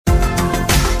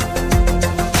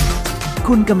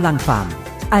คุณกำลังฟัง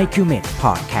IQMate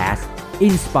Podcast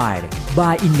Inspired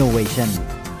by Innovation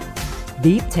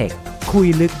Deep Tech คุย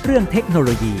ลึกเรื่องเทคโนโล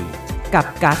ยีกับ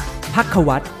กัสภัค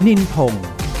วัฒน์ นินพงศ์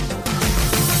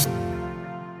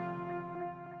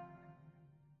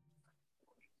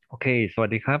โอเคสวัส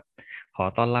ดีครับขอ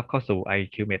ต้อนรับเข้าสู่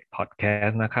IQMate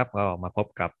Podcast นะครับก็มาพบ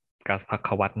กับกัสภัค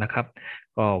วัฒน์นะครับ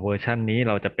ก็เวอร์ชันนี้เ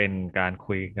ราจะเป็นการ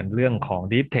คุยกันเรื่องของ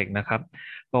Deep Tech นะครับ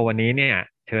ก็วันนี้เนี่ย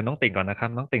เชิญน้องติ่งก่อนนะครับ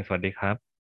น้องติ่งสวัสดีครับ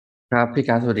ครับพี่ก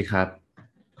ารสวัสดีครับ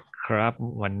ครับ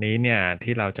วันนี้เนี่ย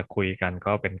ที่เราจะคุยกัน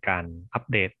ก็เป็นการอัป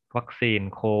เดตวัคซีน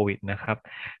โควิดนะครับ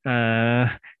เอ่อ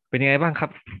เป็นยังไงบ้างครับ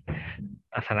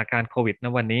สถานการณ์โควิดณ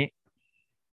วันนี้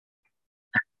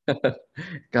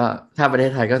ก็ถ้าประเท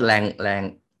ศไทยก็แ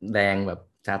รงแบบ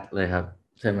จัดเลยครับ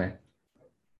ใช่ไหม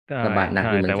ใช่ระบาดหนักใ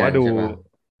ช่อยู่เหมือนกัแต่ว่าดูนใช่ป่ะ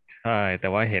ใช่แต่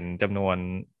ว่าเห็นจำนวน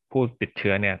ผู้ติดเ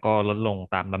ชื้อเนี่ยก็ลดลง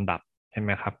ตามลำดับใช่ไห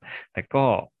มครับแต่ก็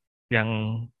ยัง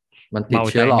มันติดเบาใจ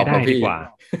เชื้อหลอไม่กป่ะพี่ ได้ดีกว่า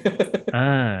อ่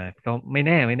าก็ไม่แ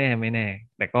น่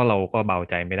แต่ก็เราก็เบา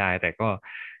ใจไม่ได้แต่ก็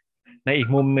ในอีก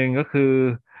มุมหนึ่งก็คือ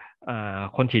อ่า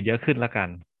คนฉีดเยอะขึ้นละกัน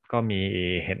ก็มี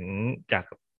เห็นจาก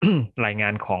รายงา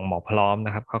นของหมอพร้อมน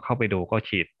ะครับเขาเข้าไปดูก็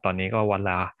ฉีดตอนนี้ก็วัน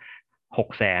ละ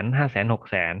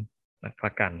600,000500,000600,000ล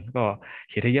ะกันก็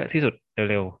ฉีดให้เยอะที่สุด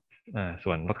เร็วๆ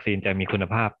ส่วนวัคซีนจะมีคุณ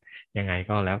ภาพยังไง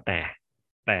ก็แล้วแต่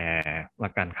ละ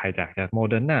กันใครจะโม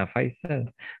เดอร์นาไฟเซอร์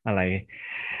อะไร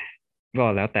ก็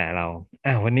แล้วแต่เรา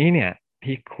วันนี้เนี่ย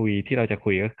ที่เราจะคุ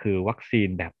ยก็คือวัคซีน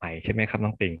แบบใหม่ใช่ไหมครับน้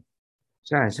องปิง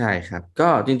ใช่ครับก็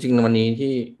จริงๆวันนี้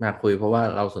ที่มาคุยเพราะว่า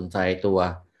เราสนใจตัว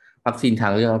วัคซีนทา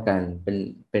งเลือกแล้วกัน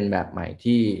เป็นแบบใหม่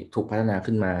ที่ถูกพัฒนา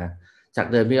ขึ้นมาจาก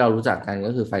เดิมที่เรารู้จักกัน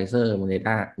ก็คือไฟเซอร์โมเดอ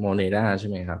ร์นาใช่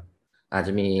ไหมครับอาจจ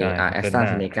ะมีใช่โมแอสตราเ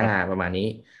ดอร์นาเซเนกาครับประมาณนี้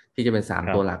ที่จะเป็นสาม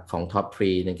ตัวหลักครับของท็อปท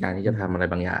รีในการที่อืมจะทำอะไร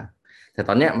บางอย่างแต่ต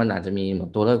อนเนี้ยมันอาจจะมีเหมือ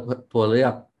นตัวเลือ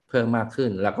กเพิ่มมากขึ้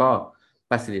นแล้วก็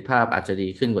ประสิทธิภาพอาจจะดี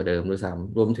ขึ้นกว่าเดิมด้วยซ้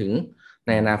ำรวมถึงใ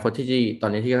นอนาคตที่ตอ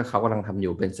นนี้ที่เขากำลังทำอ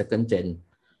ยู่เป็น second gen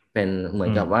เป็นเหมือ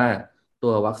นอืมกับว่าตั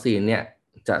ววัคซีนเนี่ย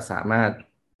จะสามารถ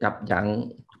ยับยั้ง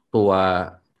ตัว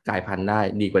กลายพันธุ์ได้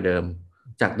ดีกว่าเดิม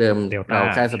จากเดิมเดลต้าเรา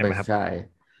แค่สใช่ไหมครับเปซใช่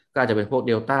ก็อาจจะเป็นพวกเ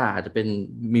ดลต้าอาจจะเป็น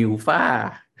มิลฟ้า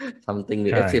ซัมติงหรื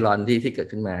อใช่เอ s ซิลอนที่เกิด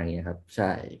ขึ้นมาอย่างเงี้ยครับใ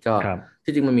ช่ก็ครับ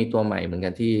ที่จริงมันมีตัวใหม่เหมือนกั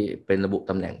นที่เป็นระบุ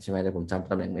ตำแหน่งใช่ไหมแต่ผมจำ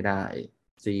ตำแหน่งไม่ได้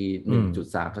C อืม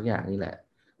1.3สักอย่างนี่แหละ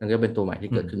นั่นก็เป็นตัวใหม่ที่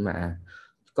อืมเกิดขึ้นมา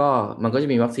ก็มันก็จะ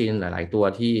มีวัคซีนหลายๆตัว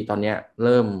ที่ตอนเนี้ยเ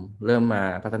ริ่มมา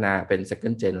พัฒนาเป็น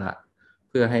second gen ละ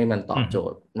เพื่อให้มันตออืมบโจ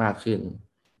ทย์มากขึ้น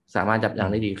สามารถยับยั้ง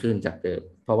ได้ดีขึ้นจากเดิม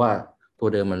เพราะว่าตัว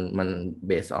เดิมมัน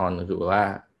based on หรือว่า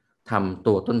ทำ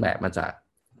ตัวต้นแบบมาจาก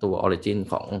ตัว origin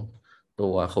ของตั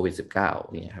วโควิด-19เ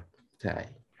นี่ยครับใช่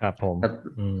ครับผมแล้ว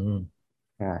อืม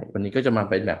ใช่วันนี้ก็จะมา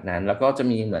เป็นแบบนั้นแล้วก็จะ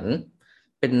มีเหมือน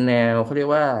เป็นแนวเขาเรียก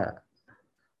ว่า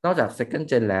นอกจาก second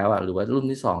gen แล้วอ่ะหรือว่ารุ่น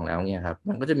ที่สองแล้วเนี่ยครับ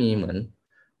มันก็จะมีเหมือน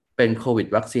เป็นโควิด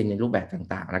วัคซีนในรูปแบบ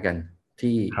ต่างๆแล้วกัน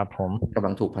ที่ครับผมกำ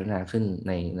ลังถูกพัฒนาขึ้น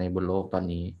ในบนโลกตอน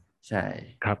นี้ใช่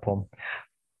ครับผม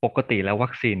ปกติแล้ววั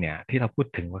คซีนเนี่ยที่เราพูด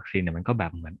ถึงวัคซีนเนี่ยมันก็แบ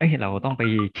บเหมือนเอ้ยเราต้องไป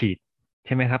ฉีดใ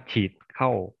ช่ไหมครับฉีดเข้า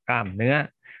กล้ามเนื้อ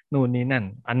นู่นนี่นั่น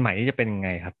อันใหม่นี่จะเป็นยังไง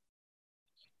ครับ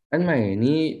อันใหม่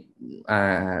นี้อ่า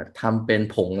ทำเป็น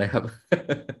ผงเลยครับ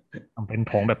ทำเป็น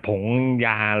ผงแบบผงย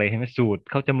าเลยใช่ไหมสูตร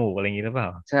เข้าจมูกอะไรอย่างนี้หรือเปล่า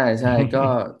ใช่ก็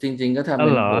จริงๆก็ อ๋ทำเป็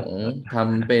นอเหรอผงท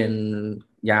ำเป็น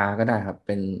ยาก็ได้ครับเ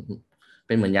ป็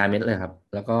นเหมือนยาเม็ดเลยครับ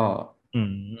แล้วก็อื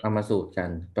เอามมาสูตรกัน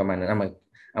ประมาณนั้นเอา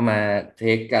มาเท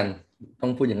คกันต้อ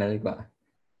งพูดอย่างนั้นดีกว่า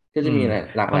ก็อืมจะมี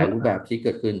หลากหเอาลายรูปแบบที่เ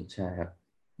กิดขึ้นใช่ครับ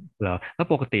เหรอแล้ว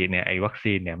ปกติเนี่ยไอ้วัค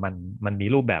ซีนเนี่ยมันมี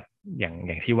รูปแบบอย่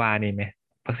างที่ว่านี่ไหม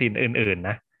วัคซีนอื่นๆ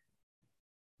นะ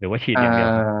หรือว่าฉีดอ่อย่างเดียว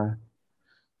ครับา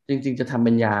จริงๆจะทำเ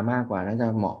ป็นยามากกว่าน่าจะ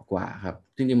เหมาะกว่าครับ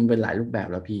จริงๆมันเป็นหลายรูปแบบ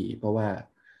แล้วพี่เพราะว่า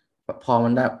พ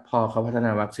อเขาพัฒนา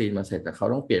วัคซีนมาเสร็จแต่เขา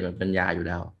ต้องเปลี่ยนมันเป็นยาอยู่แ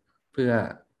ล้ว เพื่อ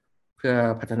เพื่อ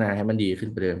พัฒนาให้มันดีขึ้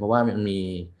นไปเลยเพราะว่ามันมี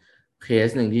เคส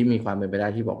หนึ่งที่มีความเป็นไปได้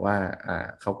ที่บอกว่า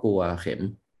เขากลัวเข็ม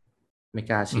ไม่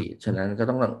กล้าอืฉีดฉะมนั้นก็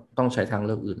ต้องใช้ทางเ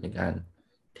ลือกอื่นในการ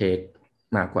เทค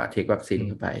มากกว่าเทควัคซีนอืมเ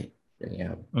ข้าไปอย่างเงี้ย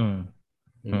ครับอืม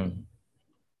อืมอืม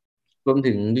รวม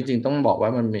ถึงจริงๆต้องบอกว่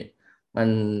ามัน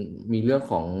มีเรื่อง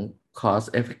ของ cost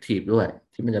effective ด้วย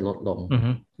ที่มันจะลดลงอื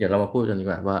ม เดี๋ยวเรามาพูดกันดี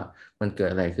กว่าว่ามันเกิด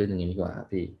อะไรขึ้นอย่างนี้ดีกว่า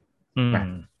พี่อืมนะ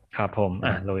ครับผมน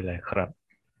ะ โรยเลยครับ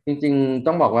จริงๆ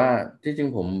ต้องบอกว่าที่จริง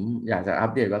ผมอยากจะอั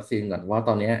ปเดตวัคซีนก่อนว่า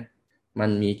ตอนเนี้ยมัน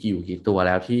มีกี่ตัวแ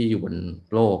ล้วที่อยู่บน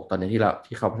โลกตอนนี้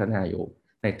ที่เขาพัฒนาอยู่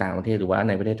ในต่างประเทศหรือว่าใ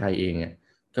นประเทศไทยเองเนี่ย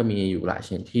ก็มีอยู่หลายช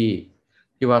นิด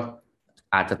ที่ว่า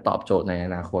อาจจะตอบโจทย์ในอ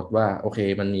นาคตว่าโอเค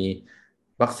มันมี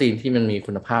วัคซีนที่มันมี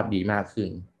คุณภาพดีมากขึ้น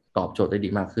ตอบโจทย์ได้ดี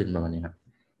มากขึ้นประมาณนี้ครับ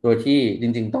โดยที่จ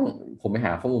ริงๆต้องผมไปห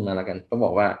าข้อมูลมาแล้วกันต้องบ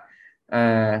อกว่าอ่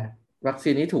าวัคซี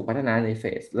นที่ถูกพัฒนาในเฟ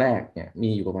สแรกเนี่ยมี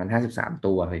อยู่ประมาณ53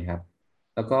ตัวเลยครับ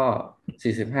แล้วก็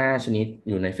45ชนิด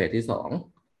อยู่ในเฟสที่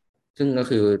2ซึ่งก็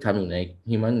คือทำอยู่ใน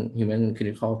human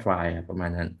clinical trial ประมาณ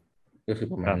นั้นก็คือ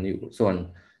ประมาณนั้นอยู่ส่วน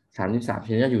33ช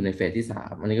นิดอยู่ในเฟสที่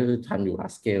3อันนี้ก็คือทำอยู่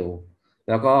large scale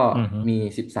แล้วก็มี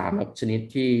13แบบชนิด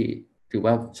ที่ถือ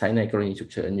ว่าใช้ในกรณีฉุก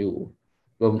เฉินอยู่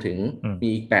รวมถึงมี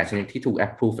อีก8ชนิดที่ถูก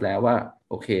approve แล้วว่า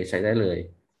โอเคใช้ได้เลย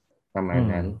ประมาณ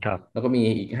นั้นแล้วก็มี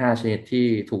อีก5ชนิดที่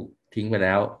ถูกทิ้งไปแ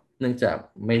ล้วเนื่องจาก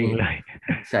ไม่ทิ้งเลย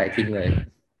ใช่ทิ้งเลย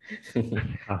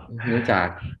ครับ เนื่องจาก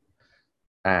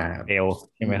อ่าเฟล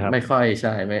ใช่ไหมครับไม่ค่อยใ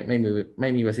ช่ไม่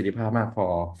มีประสิทธิภาพมากพอ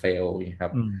เฟลครั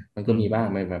บมันก็มีบ้าง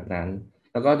แบบนั้น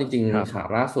แล้วก็จริงครับๆข่าว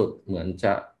ล่าสุดเหมือนจ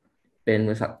ะเป็นบ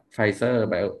ริษัทไฟเซอร์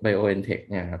BioNTech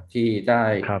เนี่ยครับที่ได้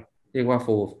ครับเรียกว่า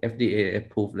full FDA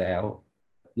approve แล้ว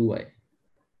ด้วย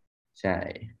ใช่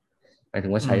หมายถึ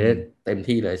งว่าใช้ได้เต็ม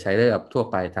ที่เลยใช้ได้แบบทั่ว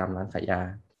ไปตามร้านขายยา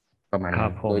ประมาณนั้นครั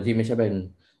บผม โดยที่ไม่ใช่เป็น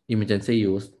emergency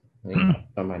use นี่ครับ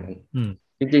ประมาณนั้นอืม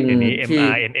จริงเดี๋ยวนี้ ๆที่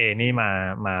mRNA นี่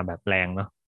มาแบบแรงเนาะ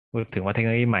พูดถึงว่าเทคโน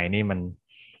โลยีใหม่นี่มัน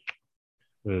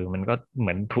มันก็เห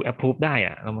มือนถูก approve ได้อ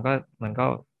ะแล้วมันก็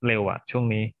เร็วอะช่วง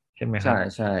นี้ใช่ไหมคใช่รับ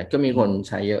ใช่ก็มีอืมคน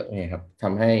ใช้เยอะไงครับท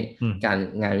ำให้อืมการ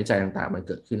งานวิจัยต่างๆมันเ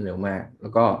กิดขึ้นเร็วมากแล้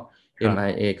วก็ ครับ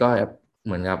MIA ก็เ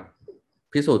หมือนกับ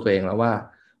พิสูจน์ตัวเองแล้วว่า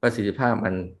ประสิทธิภาพมั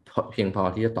นเพียงพอ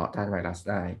ที่จะต่อต้านไวรัส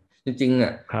ได้จริงๆอ่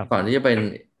ะครับก่อนที่จะเป็น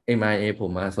MIA ผม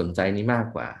มาสนใจนี้มาก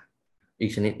กว่าอี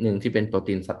กชนิดหนึ่งที่เป็นโปร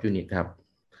ตีนซับยูนิตครับ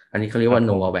อันนี้เขาเรียกว่า ครับ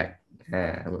ผม Novavax อ่า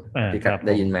พี่กัครับผมดไ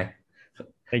ด้ยินไหม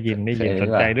ได้ยินสนใจเคยหรื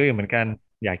อเปล่าด้วยเหมือนกัน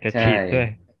อยากจะใช่ฉีดด้วย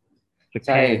สึกใ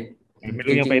ช่แค่ไม่จ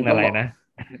รู้ยังเป็นริงๆต้องบอก อะไรนะ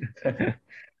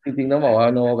จริงๆต้องบอกว่า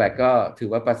โนแวคก็ถือ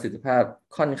ว่าประสิทธิภาพ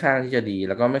ค่อนข้างที่จะดี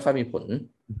แล้วก็ไม่ค่อยมีผล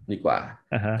ดีกว่า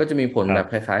อ่าฮะก็จะมีผลครับแบบ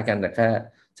คล้ายๆกันแต่แค่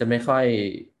จะไม่ค่อย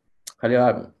เขาเรียกว่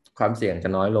าความเสี่ยงจะ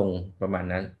น้อยลงประมาณ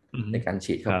นั้นอืมในการ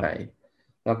ฉีดครับ เข้าไป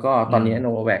แล้วก็ตอืมอนนี้โน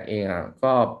แวคเองอ่ะ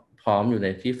ก็พร้อมอยู่ใน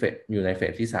เฟ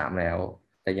สที่3แล้ว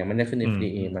แต่ยังไม่ได้ขึ้น อืม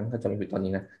FDA อืมมั้งถ้าจะไม่ผิดตอน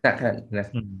นี้นะน่าขนาดนี้นะ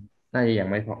อืมน่าจะยัง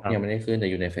ไม่พอครับยังไม่ได้ขึ้นแต่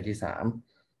อยู่ในเฟสที่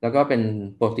3แล้วก็เป็น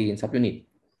โปรตีนซับยูนิต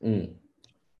อืม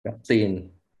วัคซีน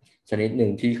ชนิดหนึ่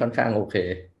งที่ค่อนข้างโอเค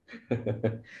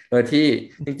โดยที่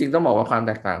จริงๆต้องบอกว่าความแ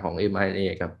ตกต่างของ mRNA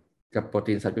กับโปร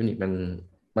ตีนซับยูนิต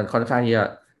มันค่อนข้างที่จะ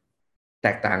แต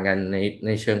กต่างกันใน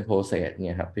เชิงโปรเซสเ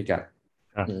นี่ยครับพี่กัด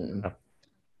ครับอืมครับ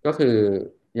ก็คือ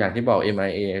อย่างที่บอก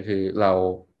mRNA คือเรา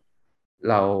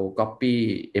copy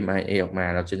mRNA ออกมา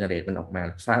เรา generate มันออกมา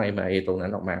สร้าง mRNA ตรงนั้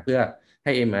นออกมาเพื่อใ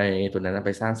ห้ mRNA ตัวนั้นไ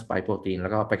ปสร้างสปายโปรตีนแล้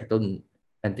วก็ไปกระตุ้น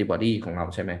แอนติบอดีของเรา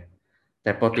ใช่ไหมแ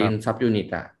ต่โปรตีนซัครับบยูนิต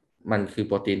อ่ะ มันคือโ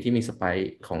ปรตีนที่มีสไป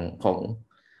ค์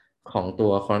ของตั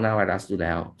วโคโรนาไวรัสอยู่แ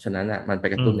ล้ว ฉะนั้นอ่ะมันไป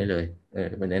กระอืมตุ้นได้เลย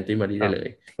เป็นแอนติบอดีครับได้เลย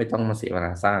ไม่ต้องมาเสียเวล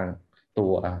าสร้างตั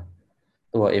ว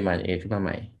ตัว mRNA ขึ้นมาให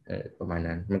ม่ประมาณ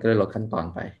นั้น มันก็เลยลดขั้นตอน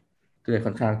ไปก็เลยค่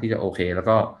อนข้างที่จะโอเค แล้ว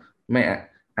ก็ไม่อะ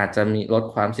อาจจะมีลด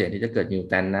ความเสี่ยงที่จะเกิดนิว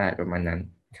แตนได้ประมาณนั้น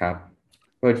ครับ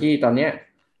โดยที่ตอนเนี้ย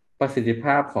ประสิทธิภ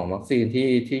าพของวัคซีน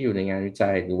ที่อยู่ในงานวิจั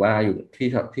ยหรือว่าอยู่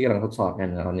ที่กำลังทดสอบกัน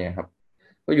ตอนเนี้ยครับ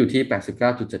ก็อยู่ที่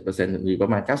89.7%หรือปร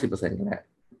ะมาณ90%ก็ได้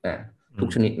อ่าอืมทุก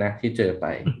ชนิดนะที่เจอไป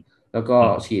แล้วก็อื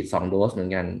มฉีด2 โดสเหมือ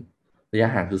นกัน ระยะ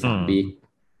ห่างคืออื3 วีคม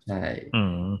ใช่อื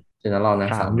มเจนเรานะ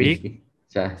สาม3 วีควีค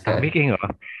ใช่สาใช่มวีคเองเหรอ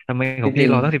ทำไมของพี่จริง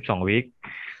รอตั้ง12 วีคๆ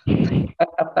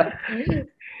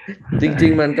จริ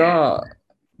งๆมัน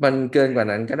เกินกว่า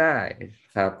นั้นก็ได้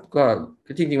ครับก็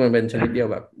จริงๆมันเป็นชนิดเดียว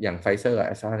แบบอย่างไฟเซอร์แ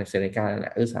อสตราเซเนกาแหล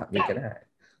ะ3 วีคก็ได้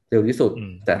เร็วที่สุดอื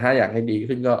มแต่ถ้าอยากให้ดี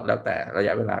ขึ้นก็แล้วแต่ระย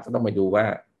ะเวลาก็ต้องไปดูว่า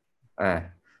อ่า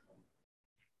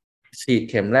ฉีด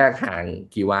เข็มแรกห่าง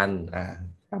กี่วัน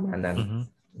ประมาณนั้นอืม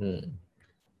อืม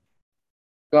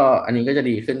ก็อันนี้ก็จะ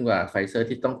ดีขึ้นกว่าไฟเซอร์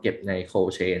ที่ต้องเก็บในโค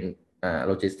เชนโ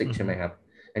ลจิสติกอืมใช่ไหมครับ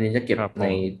อันนี้จะเก็บในครับผ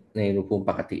มในอุณหภูมิ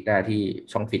ปกติได้ที่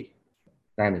ช่องฟิต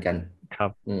ได้เหมือนกันครั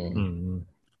บอืมอืม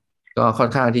ก็ค่อ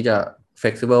นข้างที่จะ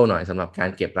flexible หน่อยสำหรับการ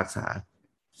เก็บรักษา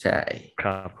ใช่ค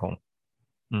รับผม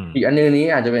อืมอีกอันนึงนี้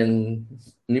อาจจะเป็น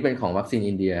อันนี้เป็นของวัคซีน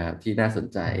อินเดียครับที่น่าสน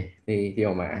ใจอืมที่อ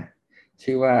อกมา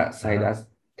ชื่อว่าไซอ่าฮะดัส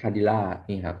คาดิล่า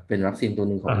นี่ครับเป็นวัคซีนตัว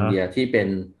หนึ่งของอ่าฮะอินเดียที่เป็น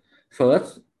first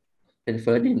เป็น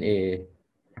first DNA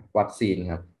วัคซีน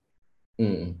ครับอื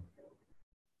ม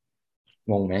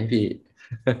งงไหมพี่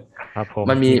ครับผม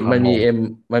มันมีมีความงง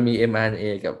มันมี mRNA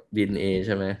กับ DNA ใ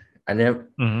ช่ไหมอันเนี้ย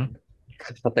อืม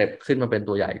สเต็ปขึ้นมาเป็น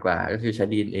ตัวใหญ่กว่าก็คือใช้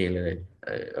DNA เลย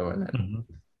ประมาณนั้นอืม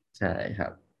ใช่ครั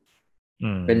บ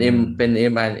อืเป็น ม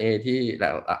mRNA ที่หลา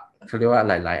ยเขาเรียกว่า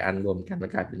หลายๆอันรวมกันแล้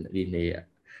วกลายเป็น DNA อ่ะ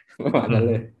ประมาณอืมนั้น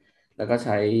เลยแล้วก็ใ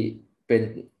ช้เป็น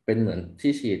เป็นเหมือน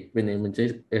ที่ฉีดเป็น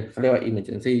emergency เขาเรียกว่า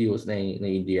emergency use ใน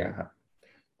อินเดียครับ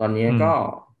ตอนนี้อืมก็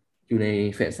อยู่ใน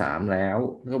เฟส3แล้ว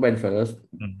ก็เป็น first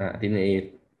อืมDNA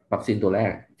วัคซีนตัวแร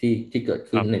กที่เกิด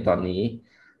คขึ้นรับผมในตอนนี้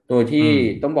โดยที่อืม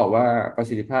ต้องบอกว่าประ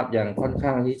สิทธิภาพยังค่อนข้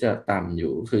างที่จะต่ำอ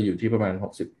ยู่คืออยู่ที่ประมาณ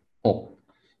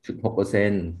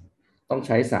66.6%ต ต้องใ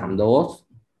ช้3 โดส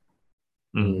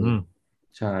อือืมม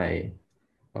ใช่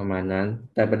ประมาณนั้น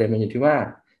แต่ประเด็นมันอยู่ที่ว่า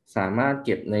สามารถเ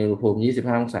ก็บในอุณหภูมิ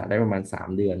25องศาได้ประมาณ3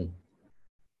 เดือน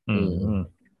อือืมม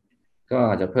ก็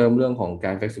อาจจะเพิ่มเรื่องของก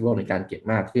าร flexible ในการเก็บ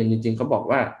มากขึ้นจริงๆเขาบอก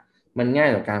ว่ามันง่าย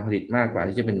ต่อการผลิตมากกว่า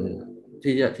ที่จะเป็น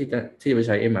ที่จะไปใ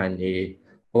ช้ mRNA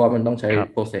เพราะว่ามันต้องใช้ ครับ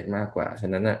process มากกว่าฉะ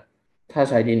นั้นน่ะถ้า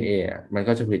ใช้ DNA อ่ะมัน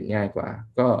ก็จะผลิตง่ายกว่า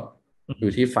ก็อืมอ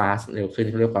ยู่ที่ fast เร็วขึ้น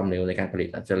เขาเรียกความเร็วในการผลิต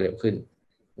อาจจะเร็วขึ้น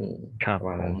อืมครับประม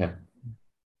าณผมนั้นครับ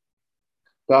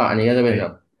ก็อันนี้ก็จะเป็นแบ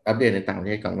บเฮ้อัปเดตในต่างประเ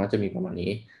ทศก่อนว่าจะมีประมาณ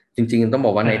นี้จริงๆต้องบ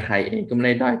อกว่าในไทยอ่าเองก็ไม่ไ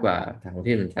ด้ด้อยกว่าต่างประเท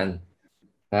ศเหมือนกัน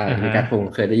พี่อ่าฮะการคง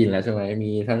เคยได้ยินแล้วใช่ไหม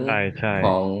มีทั้งใช่ใช่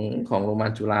ของโรงพยาบา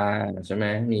ลจุฬาใช่ไหม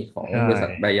มีของใช่บริษัท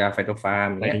ไบยาไฟโตฟาร์ม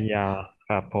ไปเนี้ยยาค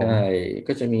รับผใช่ม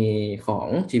ก็จะมีของ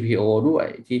GPO ด้วย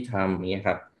ที่ทำอย่างเงี้ยค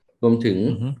รับรวมถึง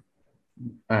อือฮึ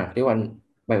เรียกว่า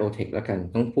ไบโอเทคแล้วกัน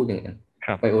ต้องพูดอย่างนั้นค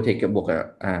รับไบโอเทคกับบวกกับ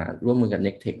ร่วมมือกับเ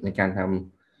น็กเทคในการท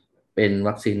ำเป็น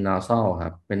วัคซีนนอซอลค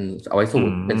รับเป็นเอาไว้อืสู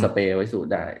ดเป็นสเปรมย์ไว้สูด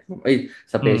ได้เอ้ย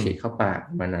สเปอืมรย์ฉีดเข้าปาก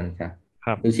ประมาณนั้นครับ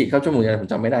หรือครับฉีดเข้าจมูกอะไรผม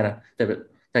จำไม่ได้นะ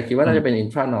แต่คิดว่าอืมน่าจะเป็นอิน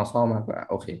ทรานอซอลมากกว่า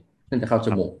โอเคน่าจะเข้าจ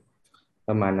มูกครับ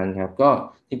ประมาณนั้นครับก็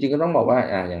จริงๆก็ต้องบอกว่า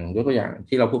อย่างยกตัวอย่าง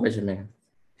ที่เราพูดไปใช่ไหม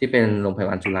ที่เป็นโรงพยา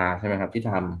บาลจุฬาใช่ไหมครับที่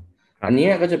ทำอันนี้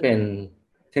ครับก็จะเป็น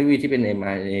เทคโนโลยีที่เป็น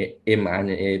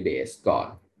mRNA base ก่อน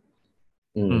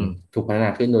อืมอืมถูกพัฒนา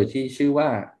ขึ้นโดยที่ชื่อว่า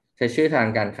ใช้ชื่อทาง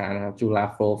การค้านะครับจุฬา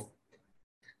โคฟ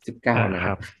19นะครับ ค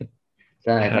รับ ใ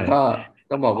ช่ใช่แล้วก็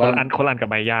ต้องบอกว่า คนละอันคนละอันกับ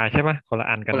ใบยาใช่ไหมคนละ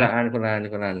อันกันนะคนละอั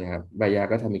นนะครับใบยา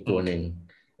ก็ทำอีกอืมตัวหนึ่ง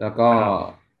แล้วก็ครับ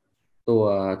ตัว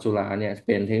จุฬาเนี่ยเ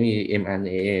ป็นเทคโนโลยี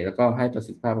mRNA แล้วก็ให้ประ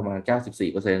สิทธิภาพประมาณ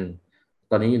94%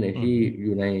ตอนนี้อยู่ในที่อืมอ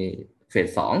ยู่ในเฟ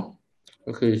ส 2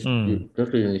ก็คืออืม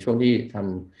ในช่วงที่ท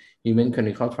ำ Human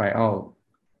Clinical Trial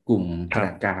กลุ่มขนา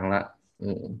ดกครับลางละอื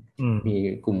มอืมมี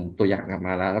กลุ่มตัวอย่างกลับม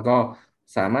าแล้วก็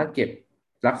สามารถเก็บ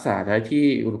รักษาได้ที่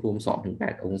อุณหภูมิ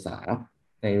2-8องศา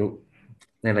ใ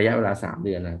นระยะเวลา3 เ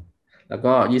ดือนนะ แล้ว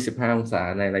ก็25องศา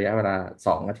ในระยะเวลา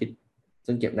2 อาทิตย์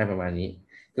ซึ่งเก็บได้ประมาณนี้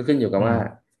ก็ขึ้นอยู่กับว่าอืม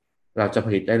เราจะผ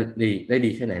ลิตได้ดี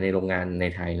แค่ไหนในโรงงานใน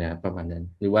ไทยนะครับประมาณนั้น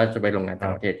หรือว่าจะไปโรงงานต่า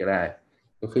งประเทครับศก็ได้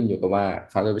ก็ขึ้นอยู่กับว่า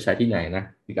เขาจะไปใช้ที่ไหนนะ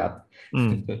พี่กับ อื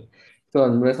ม ส่วน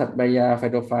บริษัทไบยาไฟ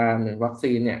โตฟาร์มวัค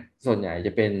ซีนเนี่ยส่วนใหญ่จ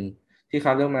ะเป็นที่เข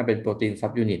าเลือกมาเป็นโปรตีนซั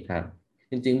บยูนิตครับ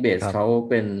จริงๆเบสเขาครับ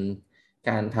เป็น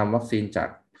การทำวัคซีนจาก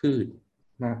พืช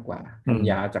มากกว่าอืมทำ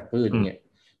ยาจากพืชอืมเนี่ย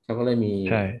เขาก็เลยใ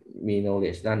ช่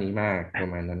knowledge ด้านนี้มากประ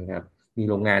มาณนั้นครับมี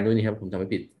โรงงานด้วยนี่ครับผมจำไม่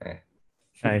ผิด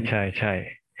ใช่ใช่ใช่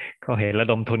ก็เห็นระ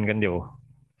ดมทุนกันอยู่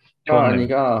ก็ช่วงหนึ่งอันนี้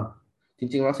ก็จ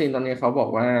ริงๆวัคซีนตอนนี้เขาบอก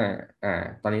ว่าอ่า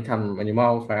ตอนนี้ทำ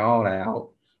animal trial แล้ว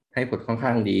ให้ผลค่อนข้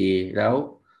างดีแล้ว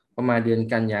ประมาณเดือน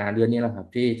กันยาเดือนนี้แหละครับ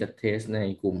ที่จะเทสใน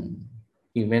กลุ่ม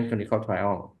human clinical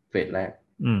trial เฟสแรก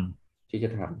อืมที่จะ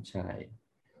ทำใช่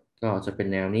ก็จะเป็น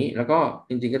แนวนี้แล้วก็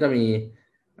จริงๆก็จะมี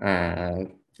อ่า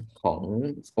ของ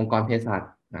องค์กรเภสัช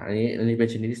อันนี้เป็น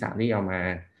ชนิดที่3ที่เอามา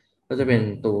ก็จะอืเป็นม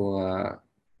ตัว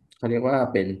เขาเรียกว่า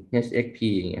เป็น HXP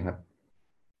อย่างเงี้ยครับ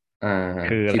อ่า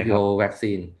คืออะไรค GPO รับ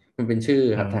vaccine มันเป็นชื่อ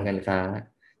ครับทางการอ่าค้า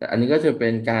แต่อันนี้ก็จะเป็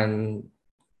นการ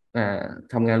อ่า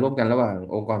ทำงานร่วมกันระหว่าง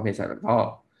องค์กรเภสัชแล้วก็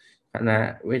คณะ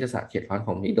เวชศาสตร์เขตร้อนข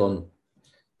องมหิดล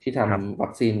ที่ครับทำวั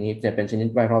คซีนนี้จะเป็นชนิด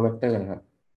ไวรัลเวกเตอร์นะครับ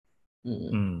อืม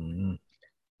อืม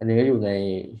อันนี้ก็อยู่ใน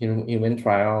Human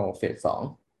Trial เฟส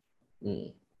 2อืม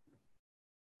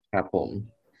ครับผม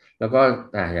แล้วก็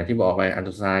อย่างที่บอกไปอัน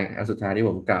สุดท้ายที่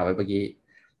ผมกล่าวไว้เมื่อกี้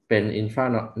เป็นอินฟรา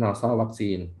นอซ l วัค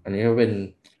ซีนอันนี้ก็เป็น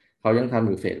เขายังทำอ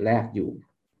ยู่เฟสแรกอยู่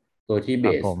โดยที่เบสค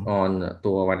รับผมออน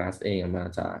ตัวไวรัสเองมา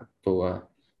จากตัว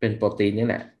เป็นโปรตีนนี่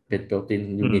แหละเป็นโปรตีน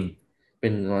ยูอืมนิตเป็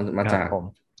นมาจากครับผม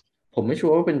ผมไม่ชั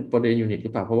วร์ว่าเป็นโปรตีนยูนิตหรื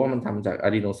อเปล่าเพราะว่ามันทำจากอะ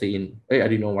ดีโนซีนอะ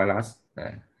ดีโนไวรัสน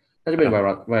ะน่าจะเป็นครับไว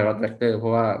รัสเวกเตอร์เพรา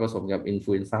ะว่าผสมกับอินฟ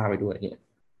ลูเอนซ่าไปด้วยเนี่ย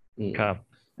อืมครับ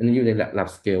อันนี้อยู่ใน lab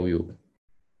scale อยู่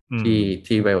อืม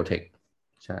ที่ไบโอเทค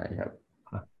ใช่ครับ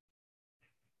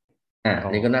อั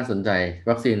นก็นี้ก็น่าสนใจ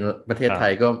วัคซีนประเทศไท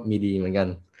ยก็ครับมีดีเหมือนกัน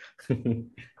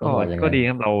ต้อก็งบอกอย่างนั้นก็ดีค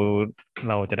รับ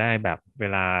เราจะได้แบบเว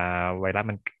ลาไวรัส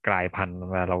มันกลายพันธุ์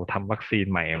เวลาเราทำวัคซีน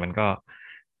ใหม่มั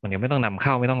นยังไม่ต้องนำเข้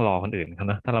าไม่ต้องรอคนอื่นเขา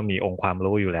นะถ้าเรามีองค์ความ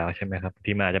รู้อยู่แล้วใช่ไหมครับ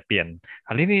ที่มันอาจจะเปลี่ยนอ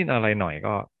ะไรนิดอะไรหน่อย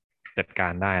ก็จัดกา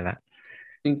รได้ละ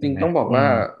จริงใช่ไหมๆต้องบอกว่าอื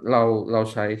มเรา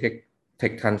ใช้เท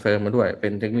คทรานสเฟอร์มาด้วยเป็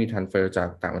นเทคโนโลยีทรานสเฟอร์จาก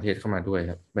ต่างประเทศเข้ามาด้วย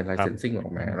ครับเป็นไลครับเซนซิ่งออ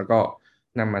กอืมมาแล้วก็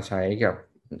นำมาใช้กับ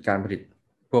การผลิต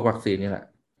พวกวัคซีนนี่แหละ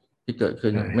ที่เกิด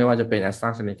ขึ้นใช่ไม่ว่าจะเป็นแอสตรา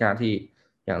เซเนกาที่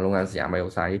อย่างโรงงานสยามไบโ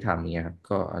อไซด์ที่ทำอย่างเงี้ยครับ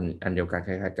ก็อันเดียวกันค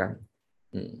ล้ายๆกัน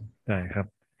อืมใช่ครับ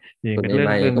จริงส่วนเป็นเอ็มไ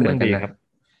อเองก็เหเรื่มือนกันนะ องดีครับ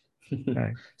ใช่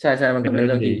ใช่ใช่มันเป็นก็เป็นเรื่องเ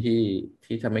รื่องดี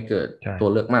ที่ทำให้เกิดใช่ตัว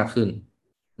เลือกมากขึ้น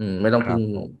ไม่ต้องพึ่งครับ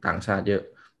ผมต่างชาติเยอะ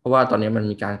เพราะว่าตอนนี้มัน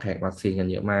มีการแข่งวัคซีนกัน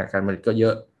เยอะมากการผลิตก็เย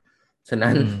อะฉะ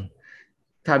นั้น อืม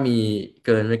ถ้ามีเ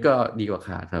กินไว้ก็ดีกว่าข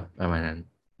าดครับประมาณนั้น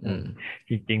อืมอืม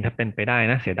จริงๆถ้าเป็นไปได้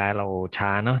นะเสียดายเราช้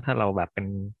าเนาะถ้าเราแบบเป็น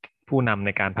ผู้นำใน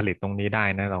การผลิตตรงนี้ได้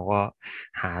นะเราก็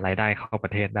หารายได้เข้าปร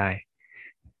ะเทศได้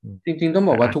อืมจริงๆต้อง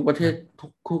บอกว่าแต่อาจทุกประเทศทุ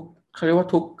กเขาเรียกว่า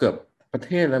ทุกเกือบประเ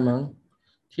ทศแล้วมั้ง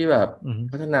ที่แบบอืม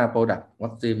พัฒนาโปรดักต์วั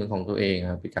คซีนเป็นของตัวเอง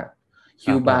ครับพี่กัดคิวค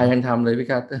รับผม บายังทำเลยพี่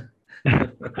กัด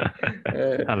เอ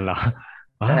อันเหรอ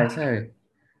อว้าใช่ใช่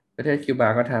ประเทศคิวบา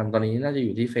ก็ทำตอนนี้น่าจะอ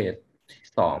ยู่ที่เฟสที่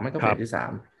สองไม่ก็ครับเฟสที่สา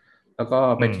มแล้วก็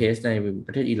ไปอืมเทสในป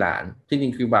ระเทศอิหร่านที่จริ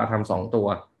งคิวบาทำสองตัว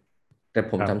แต่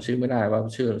ผมครับจำชื่อไม่ได้ว่า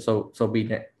ชื่อโซบี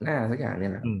เนี่ยหน้าสักอย่างเนี่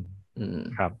ยนะครับอืมอืม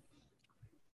ครับ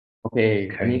โอเค โอ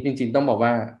เคอันนี้จริงๆต้องบอกว่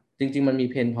าจริงๆมันมี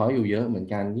เพนพอยต์อยู่เยอะเหมือน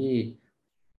กันที่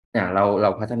อย่างเรา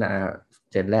พัฒนา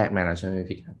เจนแรกมาแล้วใช่ไหม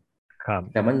พี่ครับครับ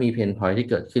แต่มันมีเพนพอยต์ที่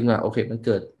เกิดขึ้นว่าโอเค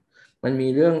มันมี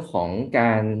เรื่องของก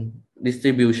าร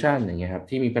distribution อย่างเงี้ยครับ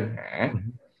ที่มีปัญหาอืม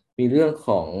มีเรื่องข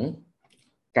อง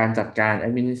การจัดการ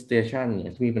administration เ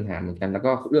นี่ยที่มีปัญหาเหมือนกันแล้ว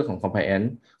ก็เรื่องของ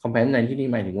compliance ในที่นี้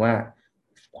หมายถึงว่า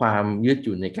ความยืดห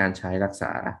ยุ่นในการใช้รักษ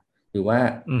า หรือว่า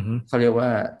อืมเขาเรียกว่า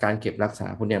การเก็บรักษา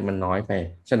พวกเนี้ยมันน้อยไป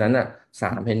ฉะนั้นอ่ะส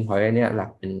ามเพนพอยต์เนี่ยหลั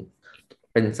กเ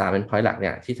ป็นสามเพนพอยต์หลักเ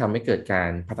นี่ยที่ทำให้เกิดกา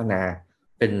รพัฒนา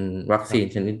เป็นวัคครับซีน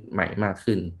ชนิดใหม่มาก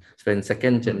ขึ้นเป็น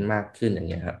second อื gen มมากขึ้นอย่าง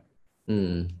เงี้ยครับอื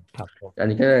มครับผมอัน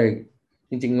นี้ก็เลย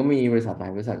จริงๆก็มีบริษัทหลา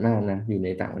ยบริษัทมากนะอยู่ใน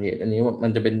ต่างประเทศอันนี้มั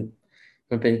น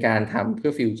เป็นการทำเพื่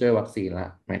อฟิวเจอร์วัคซีนละ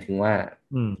หมายถึงว่า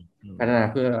อืมอืมพัฒนา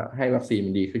เพื่อให้วัคซีน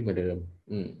มันดีขึ้นกว่าเดิม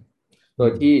อืมโดอืม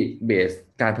ยที่เบส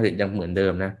การผลิตยังเหมือนเดิ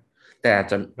มนะ แต่อาจ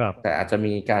จะครับแต่อาจจะ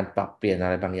มีการปรับเปลี่ยนอะ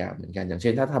ไรบางอย่างเหมือนกันอย่างเ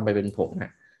ช่นถ้าทำไปเป็นผงน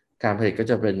ะการผลิตก็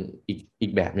จะเป็นอี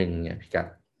กแบบหนึ่งเนี่ยพี่กัด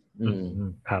อืมอืมอื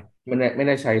มครับไม่ไ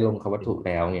ด้ใช้ลงคำวัตถุแ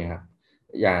ล้วเนี่ยครับ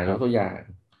อย่างครับยกตัวอย่าง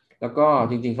แล้วก็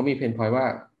จริงๆเขามีเพนพอยต์ว่า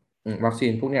วัคซี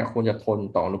นพวกเนี้ยควรจะทน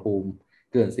ต่ออุณหภูมิ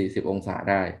เกิน40องศา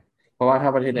ได้เพราะว่าถ้า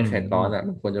ประเทศอืในเขตร้อนอ่ะม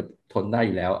มันควรจะทนได้อ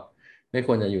ยู่แล้วไม่ค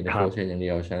วรจะอยู่ในโคครับเชนอย่างเดี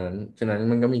ยวฉะนั้น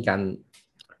มันก็มีการ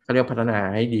เขาเรียกพัฒนา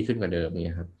ให้ดีขึ้นกว่าเดิมเ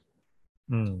นี่ยครับ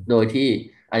อืมโดยที่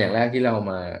อย่างแรกที่เรา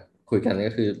มาคุยกัน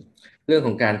ก็คือเรื่องข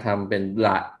องการทำเป็นล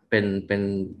ะเป็น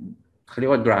เขาเรีย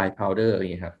กว่า dry powder อย่า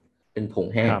งเงี้ยครับเป็นผง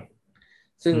แห้งครับ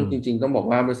ซึ่งอืมจริงๆต้องบอก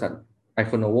ว่าบริษัทไอ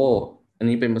คอนโนโวอัน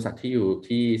นี้เป็นบริษัทที่อยู่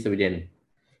ที่สวีเดน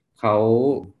เขา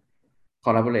คอ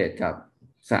ลลาบอเรทกับ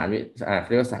สถารวิเขา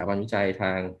เรียกว่าสถาบันวิจัยท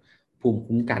างภูมิ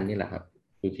คุ้มกันนี่แหละครับ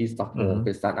อยู่ที่สต็อกโฮอืมล์มเ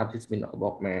ป็นสตาร์ทอัพที่สปินอ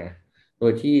อกมา โด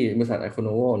ยที่บริษัทไอคอนโน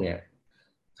โวเนี่ย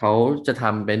เขาจะท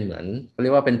ำเป็นเหมือนเขาเรี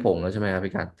ยกว่าเป็นผงแล้วใช่ไหมครับ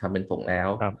พี่การทำเป็นผงแล้ว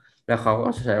ครับแล้วเขาก็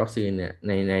จะใช้วัคซีนเนี่ย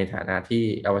ในฐานะที่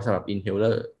เอาไว้สำหรับอินเฮลเล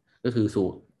อร์ก็คือสู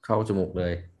ดเข้าจมูกเล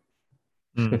ย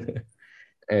อืม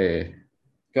เออ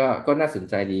ก็น่าสน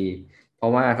ใจดีเพรา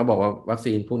ะว่าเขาบอกว่าวัค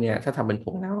ซีนพวกเนี้ยถ้าทำเป็นผ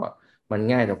งแล้วอ่ะมัน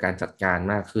ง่ายต่อการจัดการ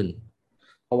มากขึ้น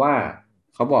เพราะว่า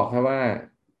เขาบอกแค่ว่า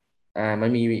มัน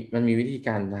มีวิธีก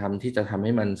ารทำที่จะทำใ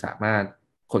ห้มันสามารถ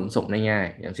ขนส่งได้ง่าย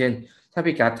อย่างเช่นถ้า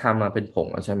พี่การ์ดทำมาเป็นผง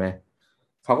แล้วใช่ไหม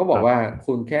เขาก็บอกว่าครับ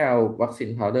คุณแค่เอาวัคซีน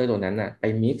พาวเดอร์ตัวนั้นน่ะไป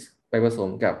มิกซ์ไปผสม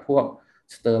กับพวก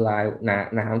สเตอร์ไลน์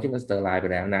น้ำที่มันสเตอร์ไลน์ไป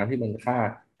แล้วน้ำที่มัน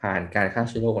ผ่านการฆ่า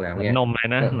เชื้อโรคแล้วเหมือนเนี่ย นมเลย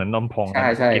นะเหมือนนมผงใช่อะ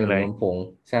ใช่เหมือนกินเลยนมผง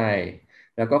ใช่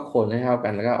แล้วก็คนให้เข้ากั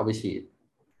นแล้วก็เอาไปฉีด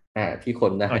ที่ค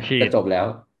นได้ เอาฉี ก็ดจบแล้ว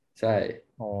ใช่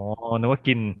อ๋อนึกว่า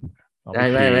กินเอาไม่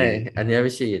ไปฉีไม่ไม่ดอันเนี้ยไป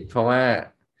ฉีดเพราะว่า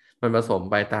มันผสม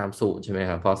ไปตามสูตรใช่ไหม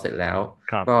ครับพอเสร็จแล้วก็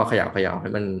ครับเขย่าให้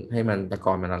มันตะก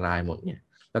อนมันละลายหมดเนี่ย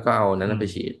แล้วก็เอานั้นอืมนะไป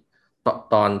ฉีด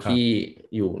ตอนที่ครับ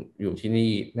อยู่อยู่ที่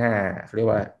นี่หน้าเขาเรียก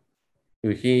ว่าอ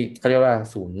ยู่ที่เขาเรียกว่า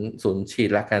ศูนย์ฉีด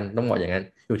ละกันต้องบอกอย่างนั้น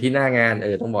อยู่ที่หน้างาน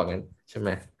ต้องบอกอย่างนั้นใช่ไหม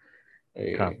เอ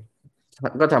อ ครับ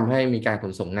ก็ทำให้มีการข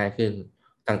นส่งง่ายขึ้น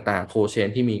ต่างๆโคเชน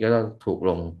ที่มีก็จะถูก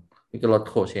ลงนี่ก็ลด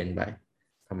โคเชนไป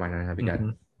ประมาณนั้นครับพี่กัดอื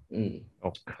มอืมโอ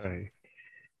เค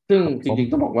ซึ่งครับผมจริง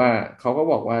ๆต้องบอกว่าเขาก็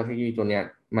บอกว่าเทคโนโลยีตัวเนี้ย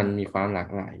มันมีความหลาก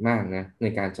หลายมากนะใน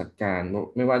การจัดการ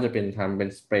ไม่ว่าจะเป็นทำเป็น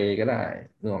สเปรย์ก็ได้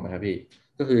นึกออกไหมครับพี่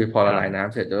ก็คือพอละลายครับน้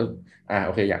ำเสร็จแล้วโ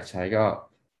อเคอยากใช้ก็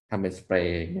ทำเป็นสเปร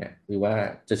ย์เนี่ยหรือว่า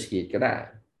จะฉีดก็ได้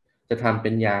จะทำเป็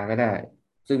นยาก็ได้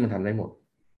ซึ่งมันทำได้หมด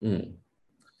อืม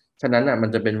ฉะนั้นอ่ะมัน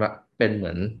จะเป็นเหมื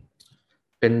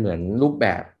อนรูปแบ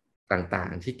บต่า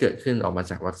งๆที่เกิดขึ้นออกมา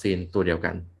จากวัคซีนตัวเดียว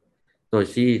กัน โดย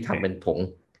ที่ทำเป็นผง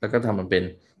แล้วก็ทำมันเป็น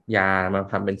ยามา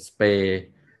ทำเป็นสเปรย์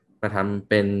มาทำ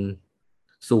เป็น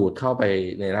สูตรเข้าไป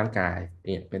ในร่างกาย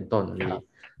เนี่ยเป็นต้นนี้ครับ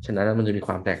ฉะนั้นมันจะมีค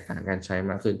วามแตกต่างการใช้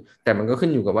มากขึ้นแต่มันก็ขึ้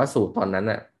นอยู่กับว่าสูตรตอนนั้น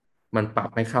อ่ะมันปรับ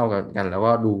ให้เข้ากันแล้ว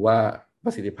ก็ดูว่าป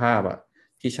ระสิทธิภาพอ่ะ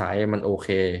ที่ใช้มันโอเค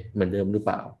เหมือนเดิมหรือเป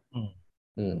ล่า อืม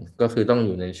อืมก็คือต้องอ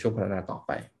ยู่ในช่วงพัฒนาต่อไ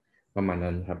ปประมาณ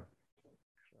นั้นครับ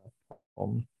ผ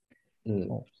มอืม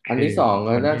โอเคอันที่สอง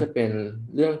ก็วันนี้น่าจะเป็น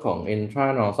เรื่องของ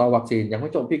intranasal vaccine ยังไม่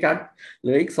จบพี่กัสเห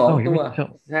ลืออีกสองโอ้ยังตัวไม่จบ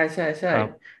ใช่ใช่ใช่ครับ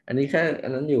อันนี้แค่อั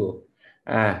นนั้นอยู่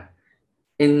อ่า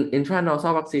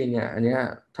intranasal vaccine เนี่ยอันเนี้ย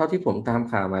เท่าที่ผมตาม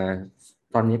ข่าวมา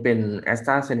ตอนนี้เป็น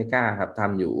AstraZeneca ครับท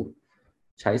ำอยู่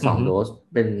ใช้2อือฮึโดส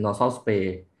เป็น nasal spray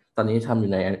ตอนนี้ทำอ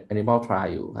ยู่ใน animal trial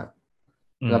อยู่ครับ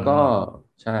อืแล้วก็ม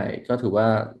ใช่ก็ถือว่า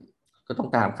ก็ต้อง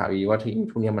ตามข่าวดีว่าที่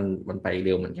ทุกเนี้ยมันไปเ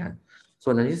ร็วเหมือนกันส่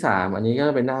วนอันที่3อันนี้ก็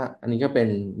เป็นอันนี้ก็เป็น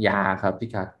ยาครับพี่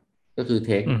กัดก็คือเ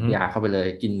ทคอือฮึยาเข้าไปเลย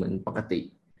กินเหมือนปกติ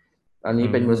อันอืนี้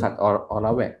เป็นบริษัทมออร่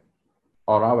าแ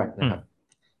วคอืมนะครับ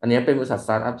อันนี้เป็นบริษัทส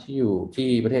ตาร์ทอัพที่อยู่ที่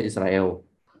ประเทศอิสราเอล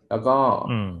แล้วก็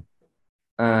อืม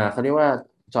อ่าเขาเรียกว่า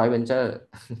joint venture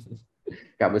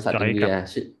กับบริษัทอินเดียจอยกับ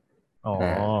ชื่ออ๋ออ่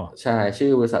าใช่ชื่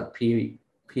อบริษัท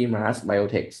พีมาร์สไบโอ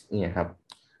เทคเนี่ยครับ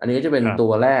อันนี้ก็จะเป็นตั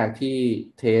วครับแรกที่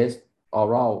เทสออ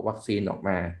รัลวัคซีนออกม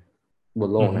าบน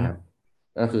โลอือฮึกนะครับ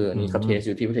ก็คืออันอืนี้เขาเทสอ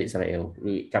ยู่มที่ประเทศอิสราเอลห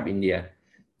รือกับอินเดีย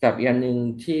กับอีกอันหนึ่ง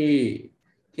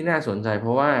ที่น่าสนใจเพร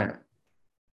าะว่า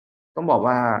ต้องบอก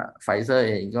ว่าไฟเซอร์เ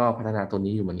องก็พัฒนาตัว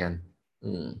นี้อยู่เหมือนกัน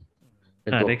อืมเป็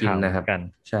นตัวได้ข่าวเหกินนะครับมือนกัน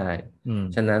ใช่ อืม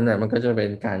ฉะนั้นเนี่ยมันก็จะเป็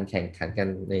นการแข่งขันกัน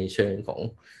ในเชิงของ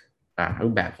รู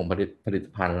ปแบบของผลิต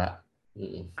ภัณฑ์ละอื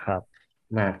มครับ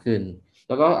มากขึ้นแ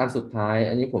ล้วก็อันสุดท้าย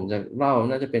อันนี้ผมจะเล่า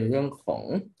น่าจะเป็นเรื่องของ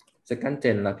second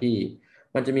gen ละพี่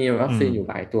มันจะมีวัคอืมซีนอยู่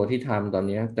หลายตัวที่ทำตอน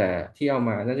นี้แต่ที่เอาม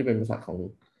าน่าจะเป็นบริษัทของ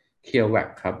CureVac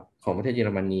ครับของประเทศเยอ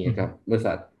รมนีอืกัมบบริ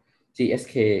ษัท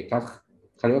GSK ก็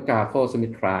เขาเรียกว่า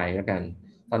GlaxoSmithKline แล้วกัน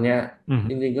ตอนเนี้ยอืม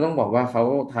จริงๆก็ต้องบอกว่าเขา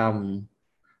ท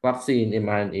ำวัคซีน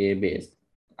mRNA base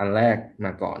อันแรกม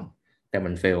าก่อนแต่มั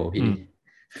นเฟลพี่ อืม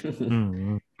อืมอื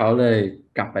ม เขาเลย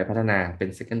กลับไปพัฒนาเป็น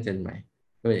second gen ใหม่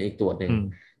เป็นอีกตัวหนึ่งอืม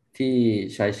ที่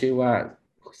ใช้ชื่อว่า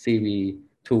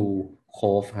CV2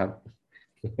 Cove ครับ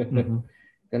อืม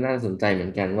ก็น่าสนใจเหมื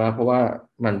อนกันว่าเพราะว่า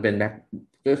มันเป็นแบ็ค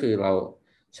ก็คือเรา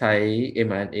ใช้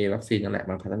mRNA วัคซีนนั่นแหละ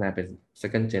มาพัฒนาเป็น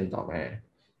second gen ต่อมา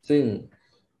ซึ่ง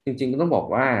จริงๆก็ต้องบอก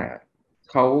ว่า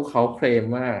เขาเคลม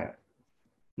ว่า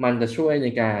มันจะช่วยใน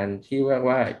การที่เรียก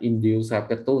ว่า induce ครับ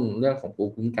กระตุ้นเรื่องของภู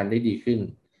มิคุ้มกันได้ดีขึ้น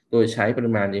โดยใช้ป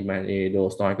ริมาณ mRNA โด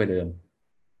สน้อยกว่าเดิม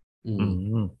อือืม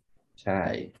มใช่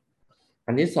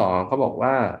อันที่สองเขาบอก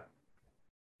ว่า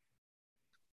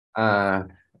อ่า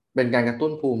เป็นการกระตุ้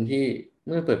นภูมิที่เ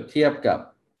มื่อเปรียบเทียบกับ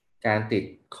การติด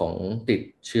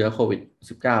เชื้อโควิด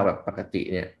19แบบปกติ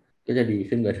เนี่ยก็จะดี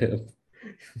ขึ้นกว่าเดิม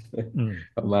อืม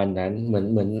ประมาณนั้นเห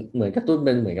มือนกระตุ้นเ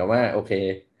ป็นเหมือนกับว่าโอเค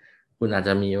คุณอาจจ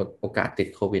ะมีโอกาสติด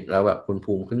โควิดแล้วแบบคุณ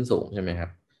ภูมิขึ้นสูงใช่ไหมครับ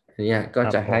ทีเนี้ยก็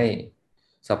จะให้ครับผม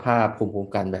สภาพภูมิคุ้ม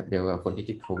กันแบบเดียวกับคนที่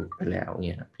ติดโควิดไปแล้วเ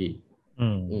นี่ยครับพี่อื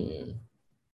มอืม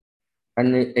อัน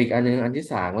นึงอีกอันนึงอันที่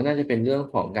สามก็น่าจะเป็นเรื่อง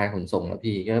ของการขนส่งแล้ว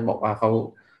พี่ก็บอกว่าเข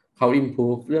า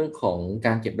improve เรื่องของก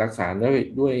ารเก็บรักษา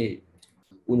ด้วย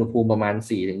อุณหภูมิประมาณ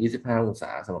4 ถึง 25 องศ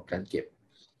าสำหรับการเก็บ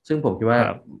ซึ่งผมคิดคว่า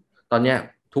รับตอนเนี้ย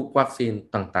ทุกวัคซีน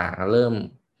ต่างๆเริ่ม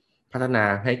พัฒนา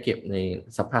ให้เก็บใน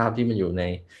สภาพที่มันอยู่ใน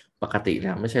ปกติแ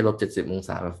ล้วไม่ใช่-70 องศ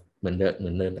าแบบเหมือนเดิ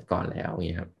มแต่ก่อนแล้วอย่างเ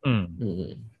งี้ยครับอืมอื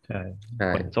มใช่ใช่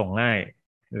ขนส่งง่าย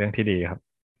เรื่องที่ดีครับ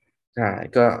ใช่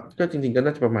ก็จริงๆก็น่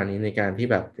าจะประมาณนี้ในการที่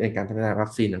แบบในการพัฒนาวั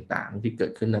คซีนต่างๆที่เกิ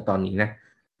ดขึ้นณตอนนี้นะ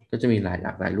ก็จะมีห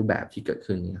ลายรูปแบบที่เกิด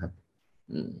ขึ้นนะครับ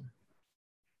อืม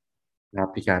ครับ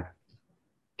พี่การ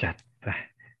จัดไป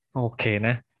โอเคน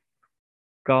ะ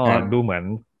ก็ครับดูเหมือน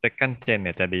second gen เ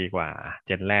นี่ยจะดีกว่าเจ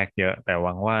นแรกเยอะแต่ห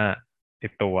วังว่าไอ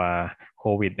ตัวโค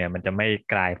วิดเนี่ยมันจะไม่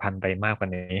กลายพันธุ์ไปมากกว่า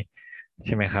นี้ใ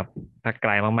ช่ไหมครับถ้าก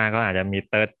ลายมากๆก็อาจจะมี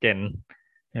third gen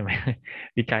ใช่ไหม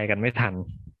วิจัยกันไม่ทัน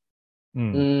อื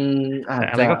มอืมอาจจะแ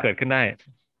ต่อะไรก็เกิดขึ้นได้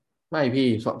ไม่พี่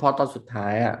เพราะตอนสุดท้า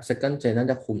ยอ่ะ second gen น่า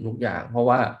จะคุมทุกอย่างเพราะ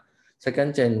ว่า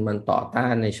second gen มันต่อต้า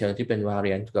นในเชิงที่เป็น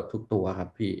variant กับทุกตัวครั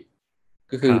บพี่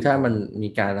ก็คือครับถ้ามันมี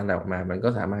การอะไรออกมามันก็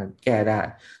สามารถแก้ได้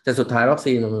แต่สุดท้ายวัค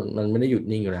ซีนมันไม่ได้หยุด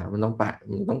นิ่งอยู่แล้วมันต้อง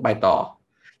ไปต่อ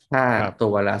ถ้าตัวค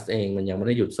รับไวรัสเองมันยังไม่ไ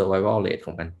ด้หยุด survival rate ข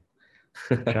องมัน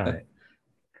ใช่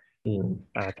อืม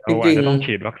อาจจะจอาจริงจะต้อง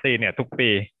ฉีดวัคซีนเนี่ยทุกปี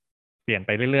เปลี่ยนไป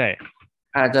เรื่อย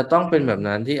ๆอาจจะต้องเป็นแบบ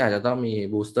นั้นที่อาจจะต้องมี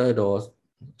บูสเตอร์โดส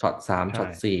ช็อต 3ๆใช่ช็อต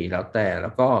 4แล้วแต่แล้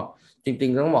วก็จริ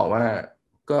งๆต้องบอกว่า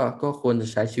ก็ควรจะ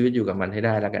ใช้ชีวิตอยู่กับมันให้ไ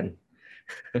ด้แล้วกัน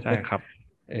ใช่ครับ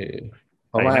เออ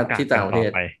เพราะว่าใส่หน้ากากที่ต่างประเท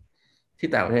ศกันต่อไปที่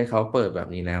ต่างประเทศเขาเปิดแบบ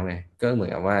นี้แล้วไงก็เหมือ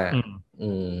นกับว่าอืมอื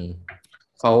ม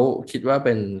เขาคิดว่าเ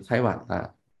ป็นไข้หวัดละ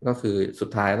ก็คือสุด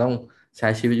ท้ายต้องใช้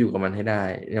ชีวิตอยู่กับมันให้ได้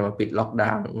อย่ามาปิดล็อกด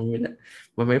าวน์มัน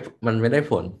ไม่ได้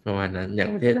ผลประมาณนั้นอย่าง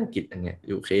ประเทศอังกฤษอย่างเงี้ย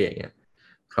ยูเคอย่างเงี้ย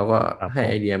เขาก็ครับให้ผม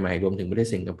ไอเดียใหม่รวมถึงประเทศ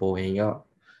สิงคโปร์เอง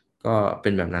ก็เป็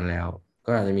นแบบนั้นแล้ว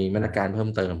ก็อาจจะมีมาตรการใช่ เพิ่ม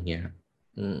เติมเงี้ยครับ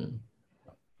อืม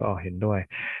ก็เห็นด้วย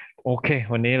โอเค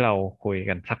วันนี้เราคุย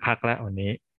กันสักพักแล้ววัน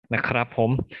นี้นะครับผม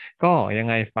ก็ยัง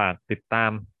ไงฝากติดตา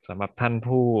มสำหรับท่าน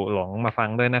ผู้หลงมาฟัง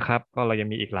ด้วยนะครับก็เรายัง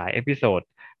มีอีกหลายเอพิโซด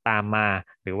ตามมา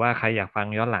หรือว่าใครอยากฟัง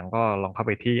ย้อนหลังก็ลองเข้าไ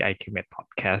ปที่ iQMED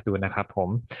Podcast ดูนะครับผม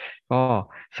ก็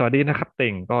สวัสดีนะครับ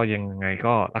ติ่งก็ยังไง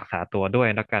ก็รักษาตัวด้วย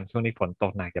แล้วกันช่วงนี้ฝนต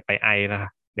กหนักอย่าไปไอนะครั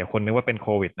บเดี๋ยวคนนึกว่าเป็นโค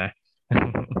วิดนะ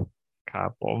ครั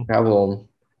บผมครับผ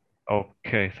มโอเค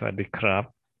สวัสดีครับ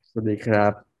สวัสดีครั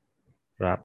บครับ